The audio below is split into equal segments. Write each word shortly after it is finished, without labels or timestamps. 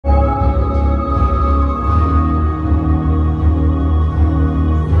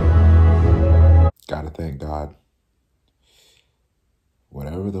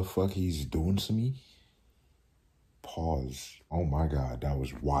whatever the fuck he's doing to me. Pause. Oh my God, that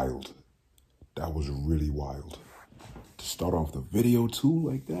was wild. That was really wild. To start off the video too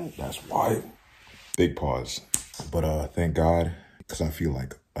like that, that's wild. Big pause. But thank God, because I feel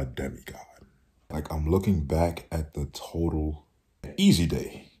like a demigod. Like I'm looking back at the total easy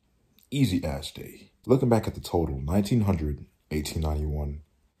day, easy ass day. Looking back at the total, 1900, 1891.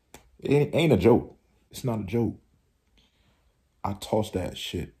 It ain't a joke. It's not a joke. I tossed that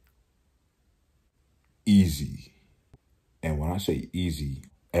shit easy. And when I say easy,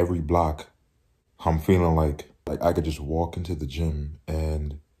 every block, I'm feeling like I could just walk into the gym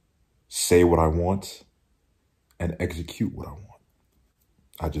and say what I want and execute what I want.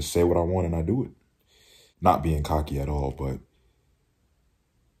 I just say what I want and I do it. Not being cocky at all, but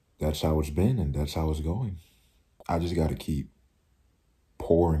that's how it's been and that's how it's going. I just got to keep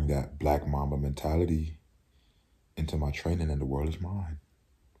pouring that Black Mamba mentality into my training and the world is mine.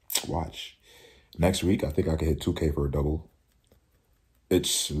 Watch. Next week, I think I can hit 2K for a double.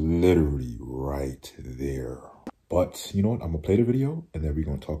 It's literally right there. But you know what? I'm going to play the video and then we're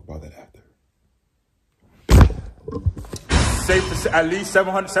going to talk about that after. Safe to say, at least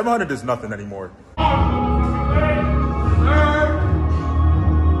 700. 700 is nothing anymore.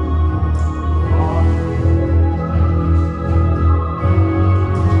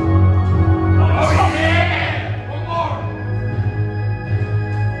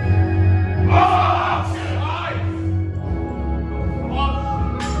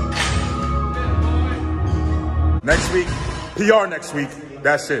 Next week, PR next week.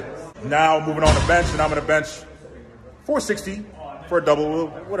 That's it. Now moving on to bench, and I'm gonna bench 460 for a double,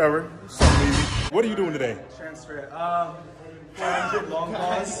 whatever. Something easy. What are you doing today? Transfer. 400 long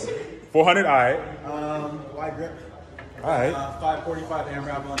pause. 400, all right. Wide grip. All right. 545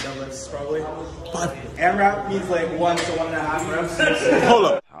 AMRAP on deadlifts, probably. AMRAP means like 1 to 1.5 reps. Hold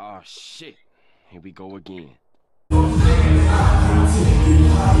up. Oh shit. Here we go again.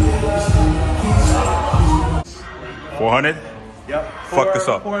 400? Yep. Fuck this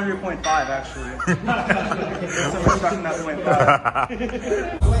up. 400.5 actually. So we're talking that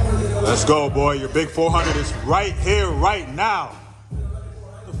 0.5. Let's go, boy. Your big 400 is right here, right now.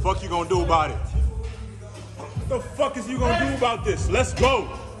 What the fuck you gonna do about it? What the fuck is you gonna do about this? Let's go.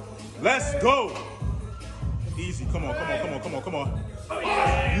 Let's go. Easy. Come on, come on, come on, come on, come on.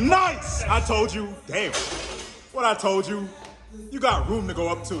 Nice! I told you. Damn. What I told you. You got room to go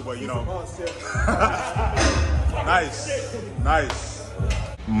up to, but you know. Nice. Nice.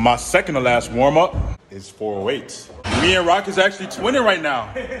 My second to last warm-up is 408. Me and Rock is actually twinning right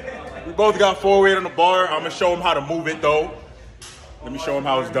now. We both got 408 on the bar. I'm gonna show him how to move it though. Let me show him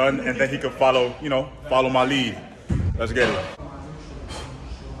how it's done and then he can follow, you know, follow my lead. Let's get it.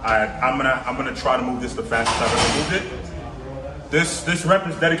 Alright, I'm gonna try to move this the fastest I've ever moved it. This rep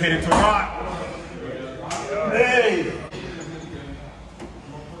is dedicated to Rock. Hey!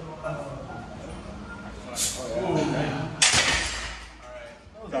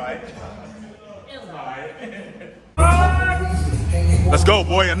 Let's go,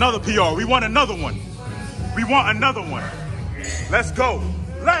 boy. Another PR. We want another one. We want another one. Let's go.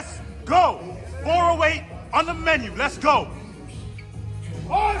 Let's go. 408 on the menu. Let's go.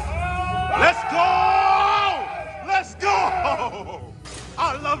 Let's go. Let's go.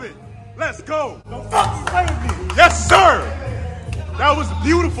 I love it. Let's go. Don't fucking play with me. Yes, sir. That was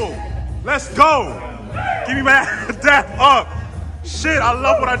beautiful. Let's go. Give me my dap up. Shit, I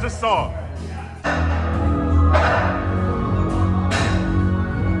love what I just saw.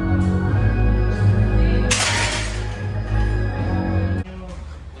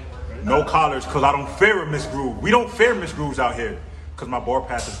 No collars, because I don't fear a misgroove. We don't fear misgrooves out here, because my bar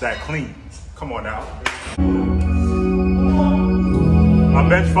path is that clean. Come on now. My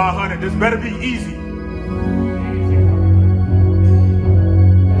bench 500, this better be easy.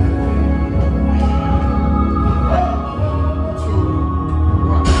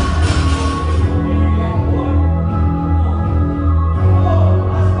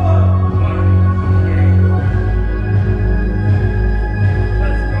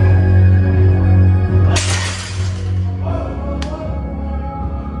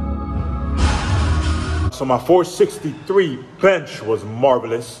 So my 463 bench was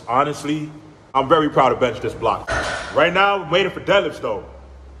marvelous. Honestly, I'm very proud to bench this block. Right now, I'm waiting for deadlifts though.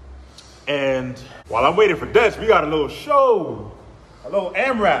 And while I'm waiting for deadlifts, we got a little show, a little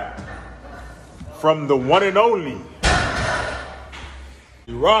AMRAP from the one and only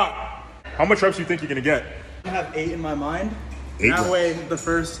Rock. How much reps do you think you're gonna get? I have 8 in my mind. 8 that way, the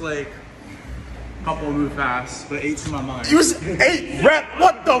first like couple will move fast, but 8's in my mind. You said 8 rep?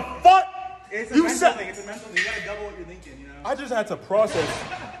 What the fuck? It's a You mental said thing. It's a mental thing. You gotta double what you're thinking, you know? I just had to process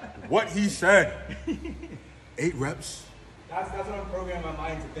what he said. 8 reps. That's what I'm programming my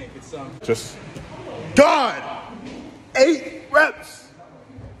mind to think. It's Just, God, 8 reps.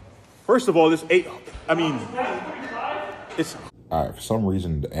 First of all, this 8, I mean, it's. All right, for some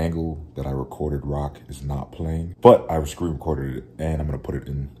reason, the angle that I recorded Rock is not playing, but I screen recorded it and I'm gonna put it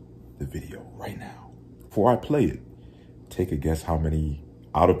in the video right now. Before I play it, take a guess how many,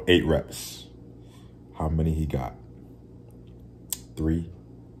 out of 8 reps, how many he got. 3,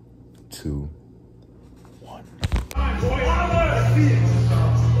 2, 1.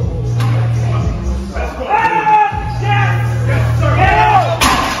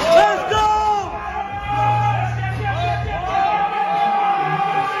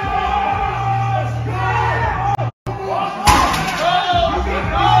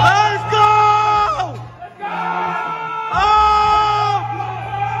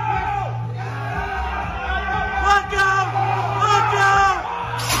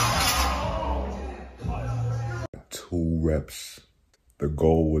 Reps. The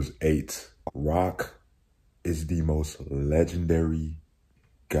goal was 8. Rock is the most legendary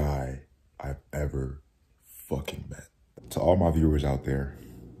guy I've ever fucking met. To all my viewers out there,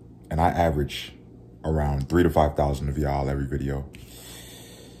 and I average around 3,000 to 5,000 of y'all every video.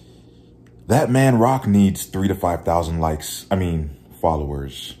 That man Rock needs 3,000 to 5,000 likes. I mean,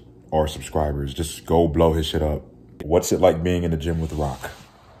 followers or subscribers. Just go blow his shit up. What's it like being in the gym with Rock?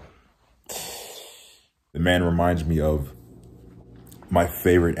 The man reminds me of my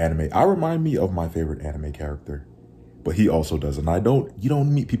favorite anime. I remind me of my favorite anime character, but he also does. And you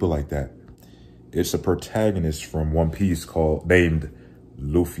don't meet people like that. It's a protagonist from One Piece named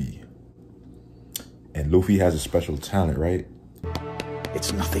Luffy. And Luffy has a special talent, right?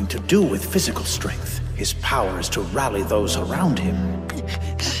 It's nothing to do with physical strength. His power is to rally those around him.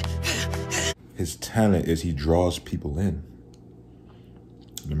 His talent is he draws people in.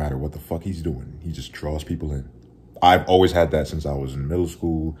 No matter what the fuck he's doing, he just draws people in. I've always had that since I was in middle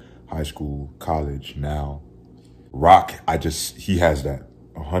school, high school, college, now. Rock, he has that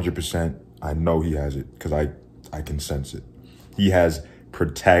 100%. I know he has it because I can sense it. He has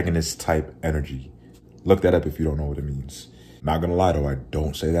protagonist type energy. Look that up if you don't know what it means. Not gonna lie though, I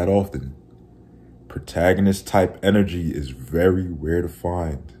don't say that often. Protagonist type energy is very rare to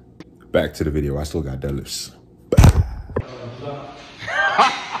find. Back to the video, I still got deadlifts.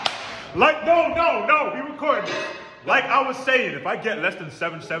 Like, no, we recorded this. Like I was saying, if I get less than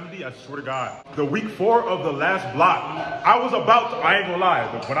 770, I swear to God. The week 4 of the last block, I ain't gonna lie,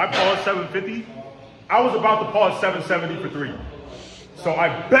 but when I paused 750, I was about to pause 770 for 3. So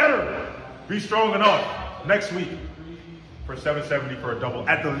I better be strong enough next week for 770 for a double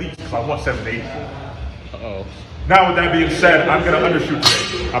at the least, because I want 780. Uh-oh. Now with that being said, I'm gonna undershoot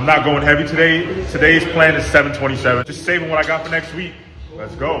today. I'm not going heavy today. Today's plan is 727. Just saving what I got for next week.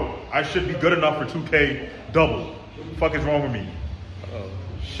 Let's go. I should be good enough for 2K double. What the fuck is wrong with me? Oh,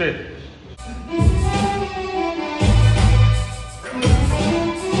 shit.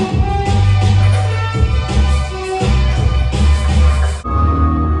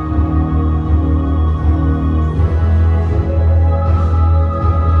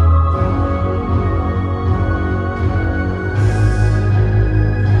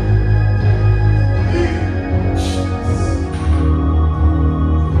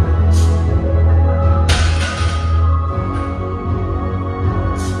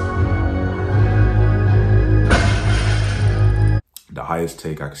 Highest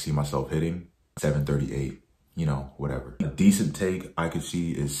take I could see myself hitting, 738, you know, whatever. A decent take I could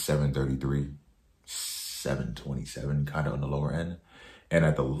see is 733, 727, kind of on the lower end. And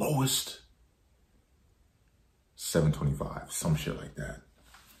at the lowest, 725, some shit like that.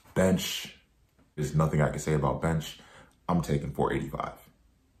 Bench, there's nothing I can say about bench. I'm taking 485.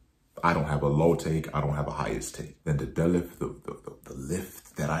 I don't have a low take, I don't have a highest take. Then the deadlift, the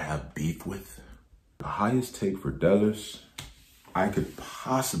lift that I have beef with, the highest take for deadlifts, I could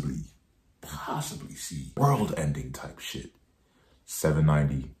possibly see world-ending type shit.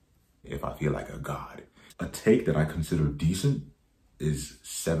 790 if I feel like a god. A take that I consider decent is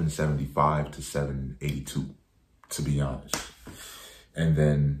 775 to 782, to be honest. And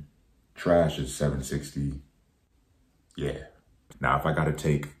then trash is 760. Yeah. Now, if I gotta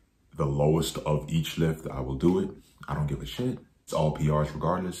take the lowest of each lift, I will do it. I don't give a shit. It's all PRs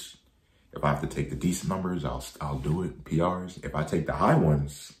regardless. If I have to take the decent numbers, I'll do it, PRs. If I take the high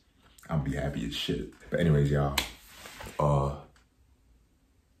ones, I'll be happy as shit. But anyways, y'all,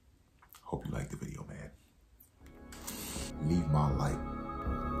 hope you liked the video, man. Leave my like.